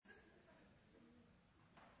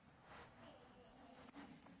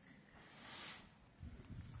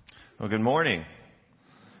Well, good morning.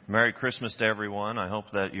 Merry Christmas to everyone. I hope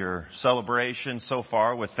that your celebration so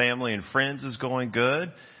far with family and friends is going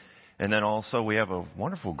good. And then also we have a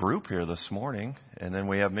wonderful group here this morning. And then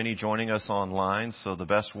we have many joining us online. So the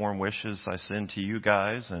best warm wishes I send to you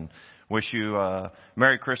guys and wish you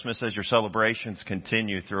Merry Christmas as your celebrations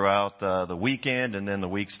continue throughout the weekend and then the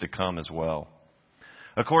weeks to come as well.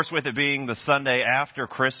 Of course, with it being the Sunday after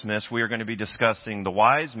Christmas, we are going to be discussing the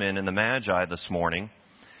wise men and the magi this morning,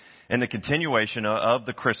 and the continuation of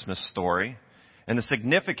the Christmas story and the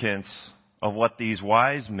significance of what these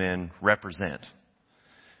wise men represent.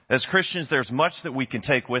 As Christians, there's much that we can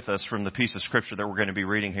take with us from the piece of Scripture that we're going to be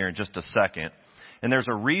reading here in just a second. And there's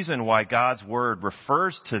a reason why God's Word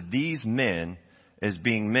refers to these men as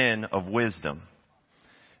being men of wisdom.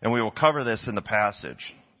 And we will cover this in the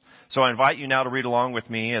passage. So I invite you now to read along with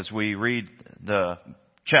me as we read the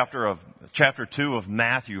chapter 2 of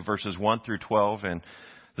Matthew, verses 1 through 12, and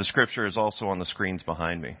the scripture is also on the screens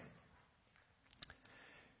behind me.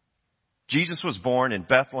 Jesus was born in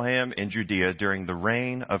Bethlehem in Judea during the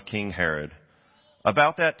reign of King Herod.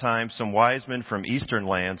 About that time, some wise men from eastern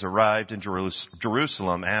lands arrived in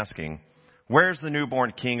Jerusalem asking, "Where's the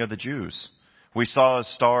newborn King of the Jews? We saw his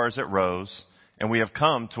star as it rose, and we have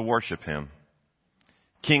come to worship him."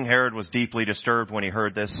 King Herod was deeply disturbed when he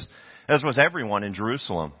heard this, as was everyone in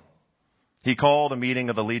Jerusalem. He called a meeting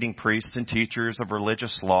of the leading priests and teachers of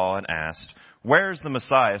religious law and asked, "Where is the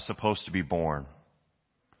Messiah supposed to be born?"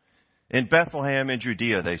 "In Bethlehem in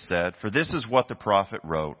Judea," they said, "for this is what the prophet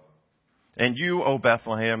wrote. And you, O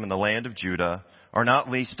Bethlehem, in the land of Judah, are not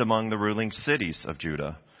least among the ruling cities of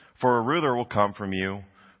Judah. For a ruler will come from you,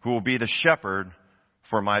 who will be the shepherd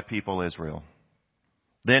for my people Israel."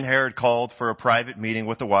 Then Herod called for a private meeting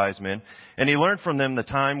with the wise men, and he learned from them the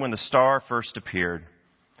time when the star first appeared.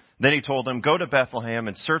 Then he told them, "Go to Bethlehem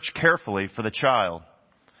and search carefully for the child.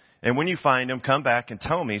 And when you find him, come back and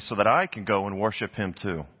tell me so that I can go and worship him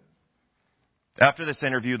too." After this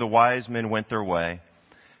interview, the wise men went their way,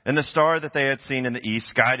 and the star that they had seen in the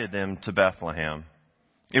east guided them to Bethlehem.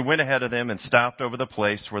 It went ahead of them and stopped over the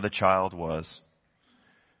place where the child was.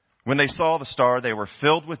 When they saw the star, they were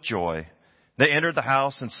filled with joy. They entered the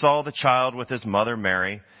house and saw the child with his mother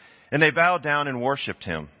Mary, and they bowed down and worshipped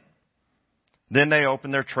him. Then they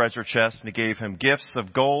opened their treasure chest and gave him gifts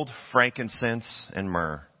of gold, frankincense, and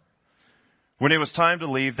myrrh. When it was time to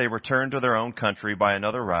leave, they returned to their own country by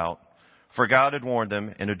another route, for God had warned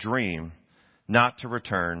them in a dream not to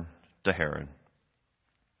return to Herod.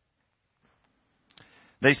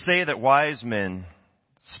 They say that wise men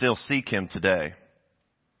still seek him today.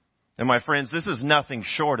 And my friends, this is nothing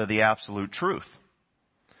short of the absolute truth.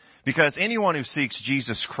 Because anyone who seeks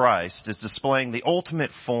Jesus Christ is displaying the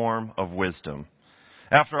ultimate form of wisdom.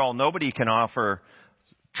 After all, nobody can offer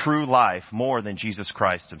true life more than Jesus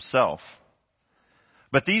Christ himself.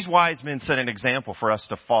 But these wise men set an example for us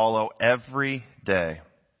to follow every day.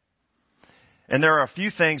 And there are a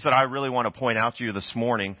few things that I really want to point out to you this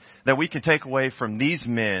morning that we can take away from these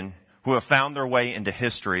men who have found their way into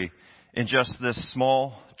history in just this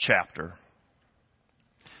small chapter.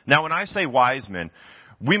 Now, when I say wise men,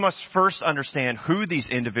 we must first understand who these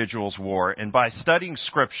individuals were, and by studying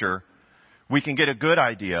Scripture, we can get a good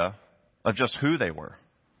idea of just who they were.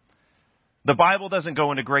 The Bible doesn't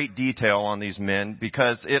go into great detail on these men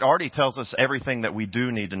because it already tells us everything that we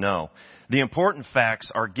do need to know. The important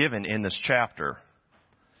facts are given in this chapter.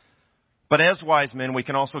 But as wise men, we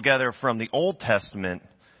can also gather from the Old Testament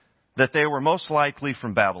that they were most likely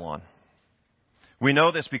from Babylon. We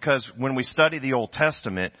know this because when we study the Old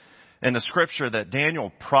Testament, in the scripture that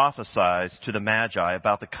Daniel prophesies to the Magi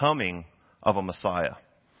about the coming of a Messiah.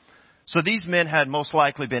 So these men had most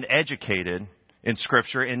likely been educated in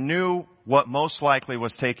Scripture and knew what most likely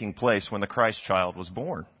was taking place when the Christ child was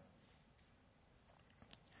born.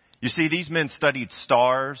 You see, these men studied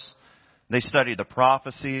stars, they studied the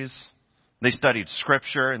prophecies, they studied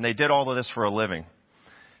Scripture, and they did all of this for a living.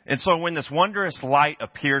 And so when this wondrous light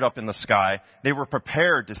appeared up in the sky, they were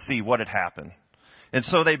prepared to see what had happened. And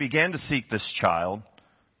so they began to seek this child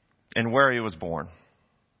and where he was born.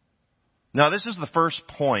 Now, this is the first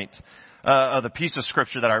point of the piece of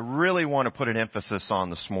Scripture that I really want to put an emphasis on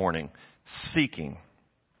this morning. Seeking.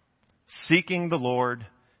 Seeking the Lord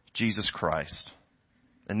Jesus Christ.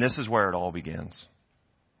 And this is where it all begins.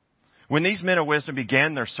 When these men of wisdom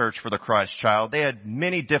began their search for the Christ child, they had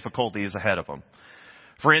many difficulties ahead of them.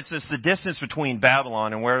 For instance, the distance between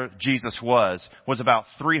Babylon and where Jesus was about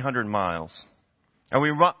 300 miles. And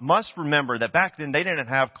we must remember that back then they didn't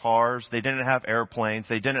have cars, they didn't have airplanes,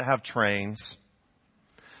 they didn't have trains.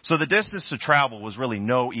 So the distance to travel was really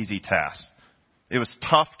no easy task. It was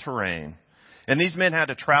tough terrain. And these men had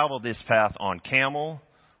to travel this path on camel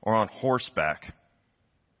or on horseback.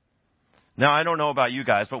 Now, I don't know about you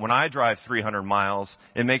guys, but when I drive 300 miles,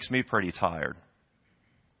 it makes me pretty tired.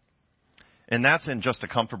 And that's in just a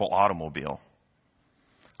comfortable automobile.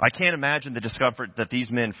 I can't imagine the discomfort that these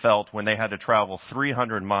men felt when they had to travel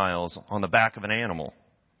 300 miles on the back of an animal.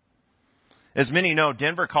 As many know,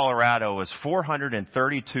 Denver, Colorado is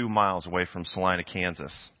 432 miles away from Salina,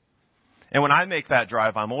 Kansas. And when I make that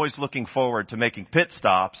drive, I'm always looking forward to making pit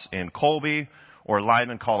stops in Colby or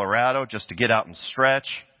Lyman, Colorado, just to get out and stretch.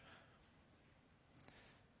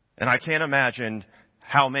 And I can't imagine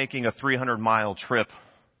how making a 300-mile trip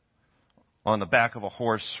on the back of a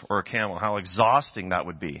horse or a camel, how exhausting that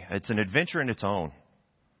would be. It's an adventure in its own.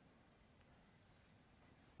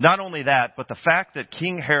 Not only that, but the fact that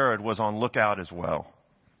King Herod was on lookout as well.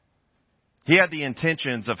 He had the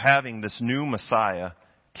intentions of having this new Messiah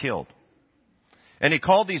killed. And he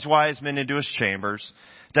called these wise men into his chambers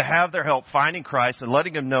to have their help finding Christ and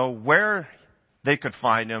letting him know where they could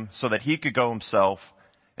find him so that he could go himself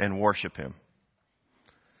and worship him.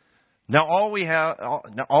 Now, all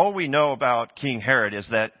we know about King Herod is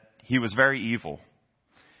that he was very evil.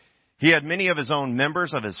 He had many of his own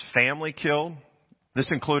members of his family killed.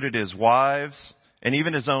 This included his wives and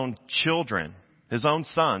even his own children, his own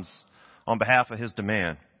sons, on behalf of his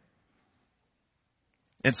demand.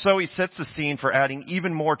 And so he sets the scene for adding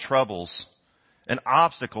even more troubles and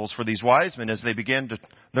obstacles for these wise men as they begin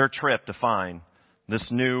their trip to find this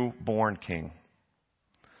newborn king.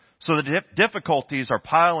 So the difficulties are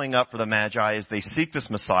piling up for the Magi as they seek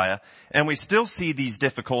this Messiah, and we still see these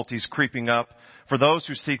difficulties creeping up for those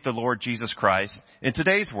who seek the Lord Jesus Christ in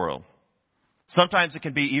today's world. Sometimes it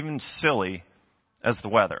can be even silly as the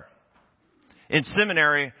weather. In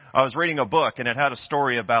seminary, I was reading a book, and it had a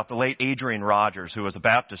story about the late Adrian Rogers, who was a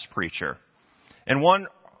Baptist preacher. And one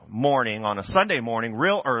morning, on a Sunday morning,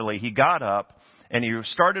 real early, he got up, and he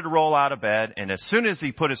started to roll out of bed, and as soon as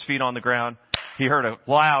he put his feet on the ground, he heard a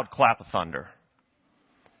loud clap of thunder.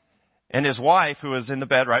 And his wife, who was in the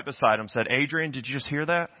bed right beside him, said, "Adrian, did you just hear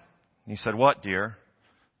that?" And he said, "What, dear?"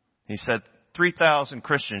 He said, 3,000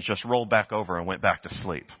 Christians just rolled back over and went back to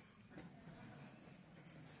sleep.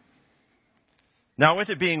 Now, with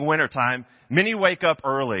it being wintertime, many wake up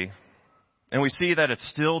early, and we see that it's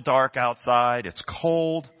still dark outside, it's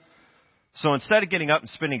cold. So instead of getting up and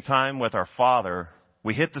spending time with our Father,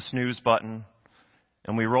 we hit the snooze button,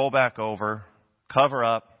 and we roll back over, cover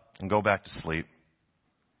up, and go back to sleep.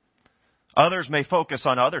 Others may focus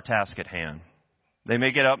on other tasks at hand. They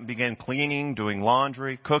may get up and begin cleaning, doing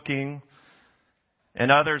laundry, cooking,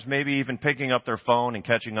 and others maybe even picking up their phone and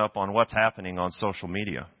catching up on what's happening on social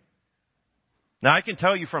media. Now, I can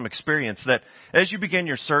tell you from experience that as you begin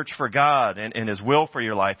your search for God and His will for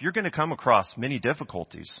your life, you're going to come across many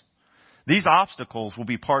difficulties. These obstacles will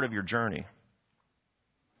be part of your journey.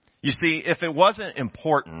 You see, if it wasn't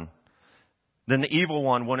important, then the evil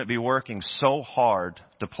one wouldn't be working so hard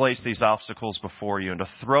to place these obstacles before you and to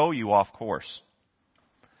throw you off course.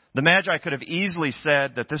 The Magi could have easily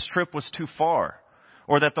said that this trip was too far,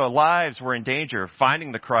 or that their lives were in danger of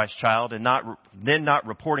finding the Christ child and then not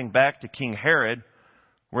reporting back to King Herod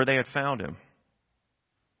where they had found him.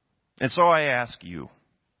 And so I ask you,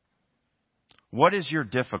 what is your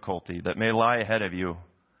difficulty that may lie ahead of you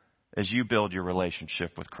as you build your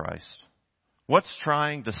relationship with Christ? What's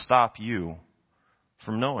trying to stop you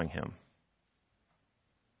from knowing Him?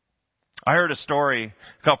 I heard a story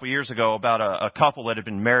a couple years ago about a couple that had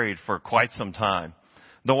been married for quite some time.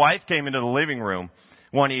 The wife came into the living room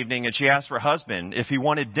one evening and she asked her husband if he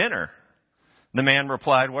wanted dinner. The man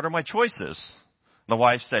replied, "What are my choices?" The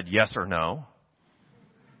wife said, "Yes or no."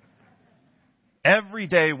 Every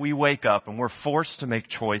day we wake up and we're forced to make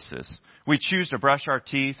choices. We choose to brush our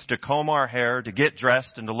teeth, to comb our hair, to get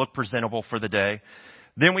dressed and to look presentable for the day.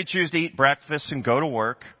 Then we choose to eat breakfast and go to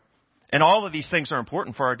work. And all of these things are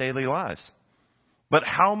important for our daily lives. But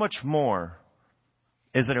how much more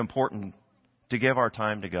is it important to give our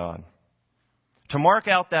time to God? To mark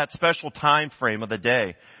out that special time frame of the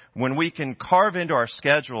day when we can carve into our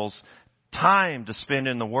schedules time to spend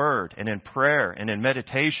in the Word and in prayer and in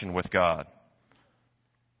meditation with God.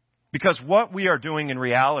 Because what we are doing in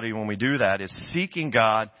reality when we do that is seeking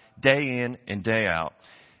God day in and day out,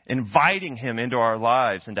 inviting Him into our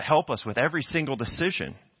lives and to help us with every single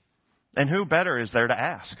decision. And who better is there to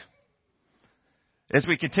ask? As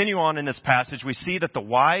we continue on in this passage, we see that the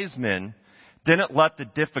wise men didn't let the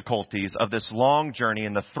difficulties of this long journey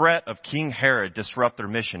and the threat of King Herod disrupt their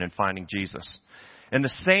mission in finding Jesus. And the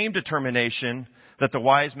same determination that the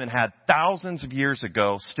wise men had thousands of years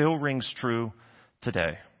ago still rings true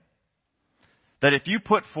today. that if you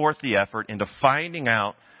put forth the effort into finding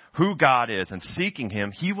out who God is and seeking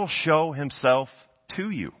Him, He will show Himself to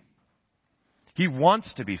you. He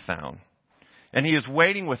wants to be found, and He is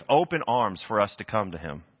waiting with open arms for us to come to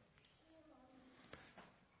Him.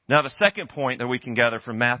 Now, the second point that we can gather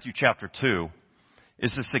from Matthew chapter 2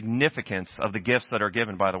 is the significance of the gifts that are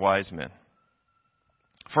given by the wise men.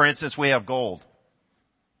 For instance, we have gold.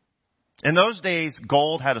 In those days,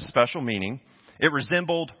 gold had a special meaning. It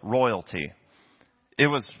resembled royalty. It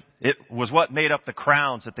was what made up the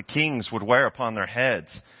crowns that the kings would wear upon their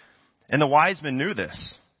heads. And the wise men knew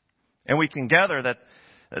this. And we can gather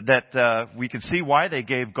that we can see why they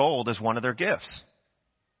gave gold as one of their gifts.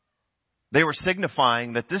 They were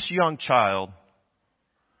signifying that this young child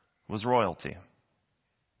was royalty.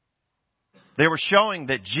 They were showing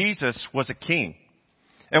that Jesus was a king.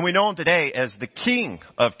 And we know Him today as the King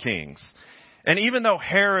of Kings. And even though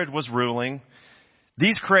Herod was ruling,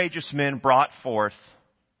 these courageous men brought forth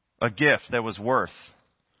a gift that was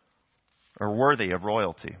worthy of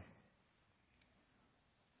royalty.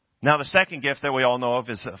 Now, the second gift that we all know of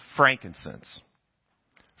is frankincense.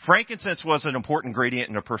 Frankincense was an important ingredient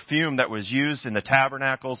in a perfume that was used in the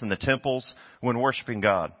tabernacles and the temples when worshiping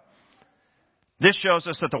God. This shows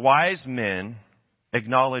us that the wise men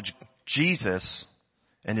acknowledge Jesus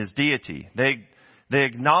and His deity. They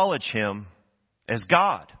acknowledge Him as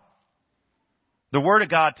God. The Word of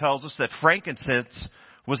God tells us that frankincense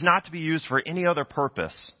was not to be used for any other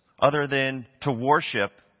purpose other than to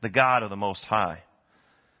worship the God of the Most High.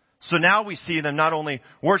 So now we see them not only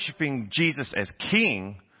worshiping Jesus as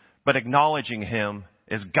King, but acknowledging Him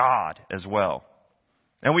as God as well.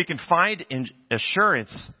 And we can find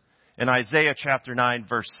assurance in Isaiah chapter 9,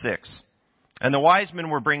 verse 6. And the wise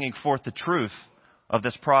men were bringing forth the truth of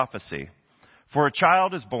this prophecy. For a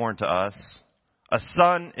child is born to us, a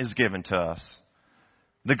son is given to us.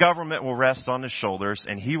 The government will rest on His shoulders,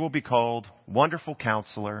 and He will be called Wonderful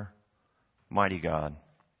Counselor, Mighty God.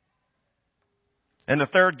 And the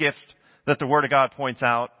third gift that the Word of God points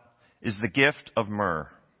out is the gift of myrrh.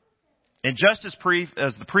 And just as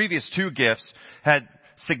the previous two gifts had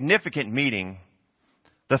significant meaning,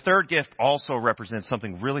 the third gift also represents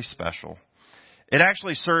something really special. It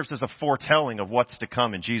actually serves as a foretelling of what's to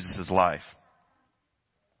come in Jesus' life.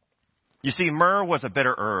 You see, myrrh was a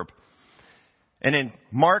bitter herb. And in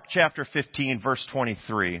Mark chapter 15, verse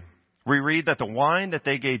 23, we read that the wine that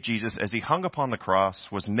they gave Jesus as He hung upon the cross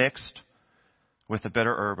was mixed with the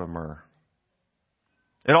bitter herb of myrrh.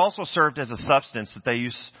 It also served as a substance that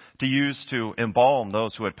they used to embalm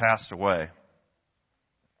those who had passed away.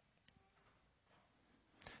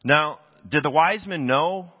 Now, did the wise men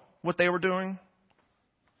know what they were doing?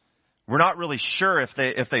 We're not really sure if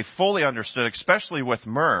they fully understood, especially with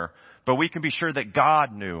myrrh, but we can be sure that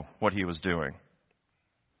God knew what He was doing.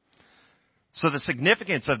 So the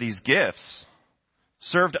significance of these gifts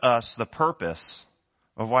served us the purpose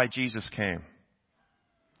of why Jesus came.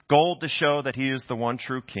 Gold to show that He is the one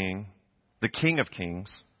true King, the King of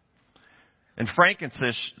Kings. And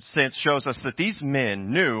frankincense shows us that these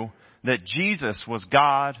men knew that Jesus was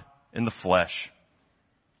God in the flesh.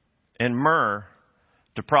 And myrrh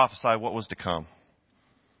to prophesy what was to come.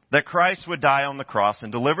 That Christ would die on the cross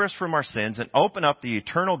and deliver us from our sins and open up the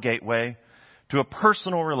eternal gateway to a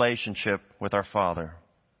personal relationship with our Father.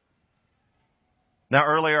 Now,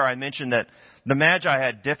 earlier I mentioned that the Magi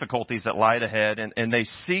had difficulties that lied ahead, and they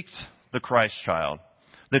seeked the Christ child.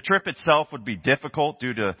 The trip itself would be difficult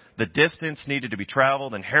due to the distance needed to be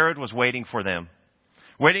traveled, and Herod was waiting for them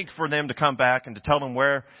to come back and to tell them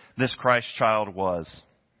where this Christ child was.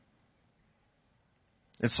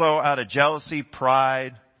 And so, out of jealousy,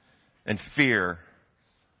 pride, and fear,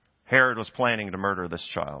 Herod was planning to murder this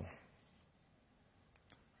child.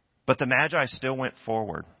 But the Magi still went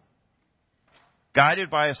forward,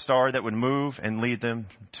 guided by a star that would move and lead them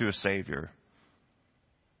to a Savior.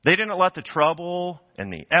 They didn't let the trouble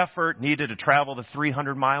and the effort needed to travel the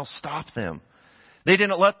 300 miles stop them. They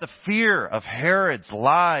didn't let the fear of Herod's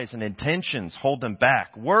lies and intentions hold them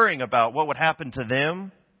back, worrying about what would happen to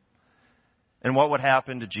them and what would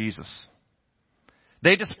happen to Jesus.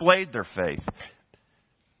 They displayed their faith.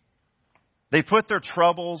 They put their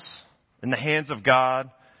troubles in the hands of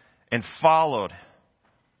God and followed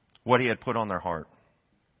what He had put on their heart.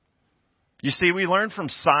 You see, we learn from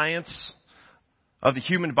science of the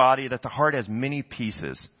human body that the heart has many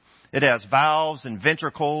pieces. It has valves and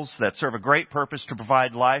ventricles that serve a great purpose to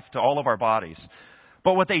provide life to all of our bodies.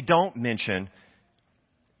 But what they don't mention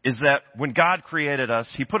is that when God created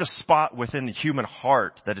us, He put a spot within the human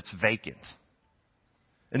heart that it's vacant.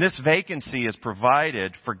 And this vacancy is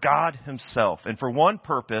provided for God Himself and for one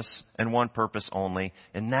purpose and one purpose only,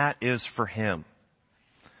 and that is for Him,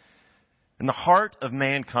 And the heart of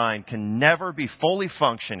mankind can never be fully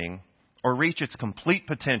functioning or reach its complete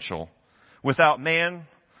potential without man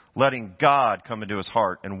letting God come into his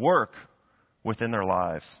heart and work within their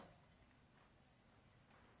lives.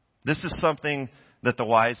 This is something that the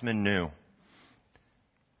wise men knew.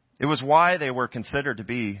 It was why they were considered to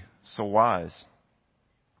be so wise.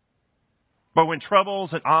 But when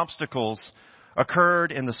troubles and obstacles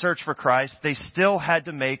occurred in the search for Christ, they still had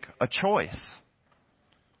to make a choice.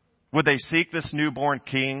 Would they seek this newborn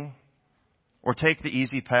king or take the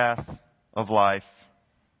easy path of life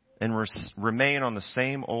and remain on the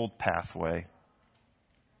same old pathway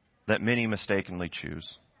that many mistakenly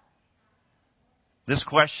choose? This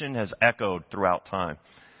question has echoed throughout time.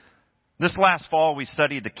 This last fall, we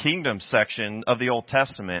studied the kingdom section of the Old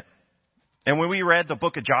Testament. And when we read the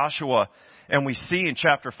book of Joshua, and we see in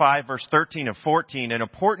chapter 5, verse 13 and 14, an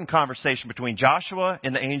important conversation between Joshua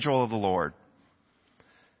and the angel of the Lord.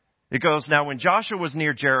 It goes, "Now when Joshua was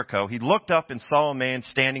near Jericho, he looked up and saw a man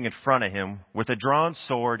standing in front of him with a drawn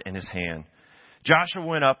sword in his hand. Joshua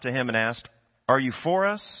went up to him and asked, 'Are you for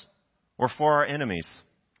us or for our enemies?'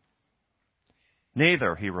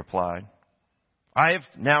 'Neither,' he replied. 'I have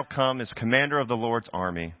now come as commander of the Lord's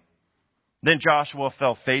army.' Then Joshua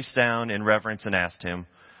fell face down in reverence and asked him,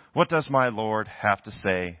 'What does my Lord have to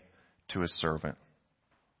say to his servant?'"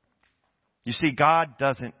 You see, God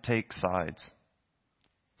doesn't take sides.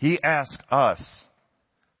 He asks us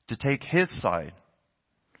to take his side.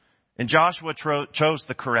 And Joshua chose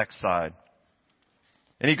the correct side.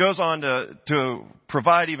 And he goes on to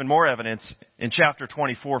provide even more evidence in chapter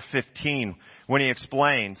 24:15 when he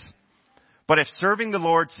explains, "But if serving the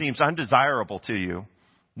Lord seems undesirable to you,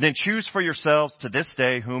 then choose for yourselves to this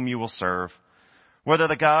day whom you will serve, whether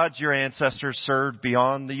the gods your ancestors served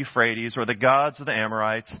beyond the Euphrates or the gods of the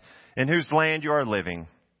Amorites in whose land you are living.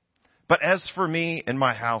 But as for me and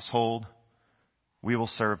my household, we will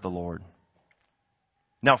serve the Lord."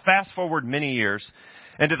 Now fast forward many years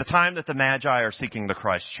and to the time that the Magi are seeking the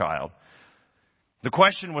Christ child. The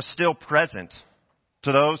question was still present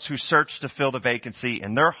to those who searched to fill the vacancy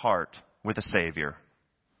in their heart with a Savior.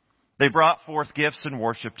 They brought forth gifts and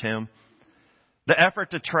worshipped him. The effort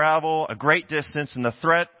to travel a great distance and the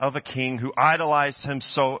threat of a king who idolized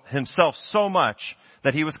himself so much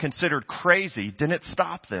that he was considered crazy didn't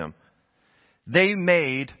stop them. They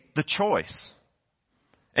made the choice.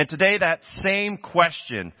 And today that same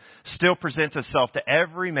question still presents itself to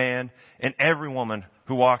every man and every woman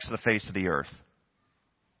who walks the face of the earth.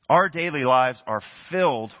 Our daily lives are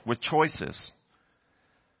filled with choices.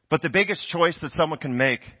 But the biggest choice that someone can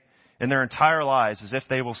make in their entire lives is if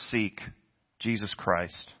they will seek Jesus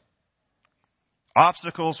Christ.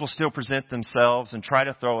 Obstacles will still present themselves and try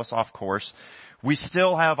to throw us off course. We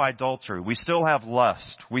still have adultery. We still have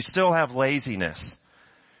lust. We still have laziness.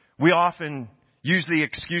 We often use the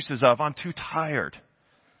excuses of, "I'm too tired.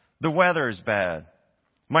 The weather is bad.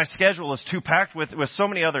 My schedule is too packed with so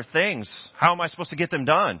many other things. How am I supposed to get them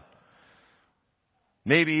done?"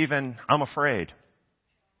 Maybe even, "I'm afraid."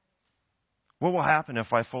 What will happen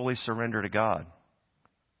if I fully surrender to God?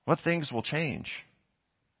 What things will change?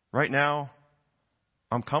 Right now,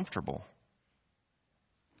 I'm comfortable.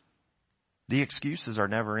 The excuses are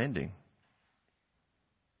never ending.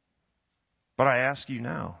 But I ask you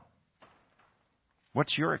now,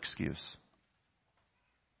 what's your excuse?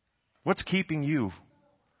 What's keeping you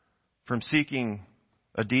from seeking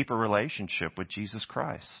a deeper relationship with Jesus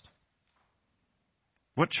Christ?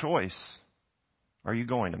 What choice are you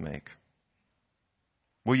going to make?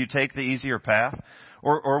 Will you take the easier path?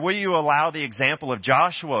 Or will you allow the example of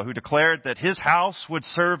Joshua, who declared that his house would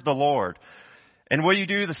serve the Lord? And will you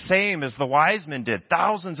do the same as the wise men did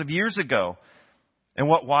thousands of years ago? And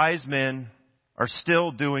what wise men are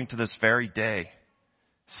still doing to this very day?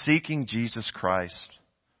 Seeking Jesus Christ.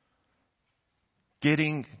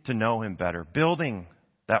 Getting to know him better. Building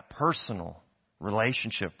that personal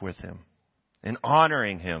relationship with him. And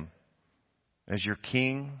honoring him as your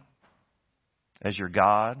King, as your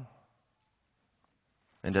God,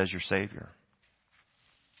 and as your Savior.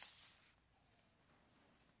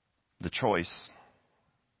 The choice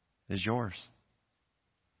is yours.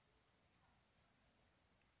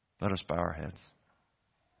 Let us bow our heads.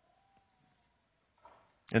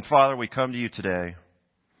 And Father, we come to you today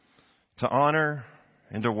to honor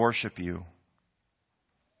and to worship you,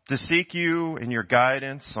 to seek you in your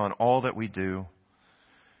guidance on all that we do.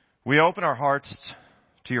 We open our hearts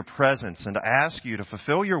to your presence and to ask you to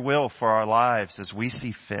fulfill your will for our lives as we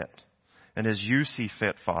see fit and as you see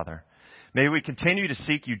fit, Father. May we continue to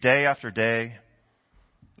seek you day after day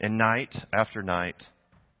and night after night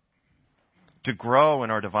to grow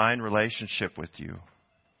in our divine relationship with you.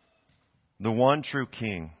 the one true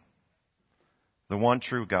King, the one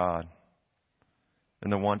true God,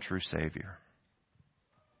 and the one true Savior.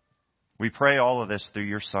 We pray all of this through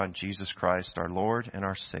your Son, Jesus Christ, our Lord and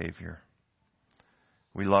our Savior.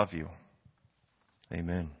 We love you.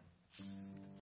 Amen.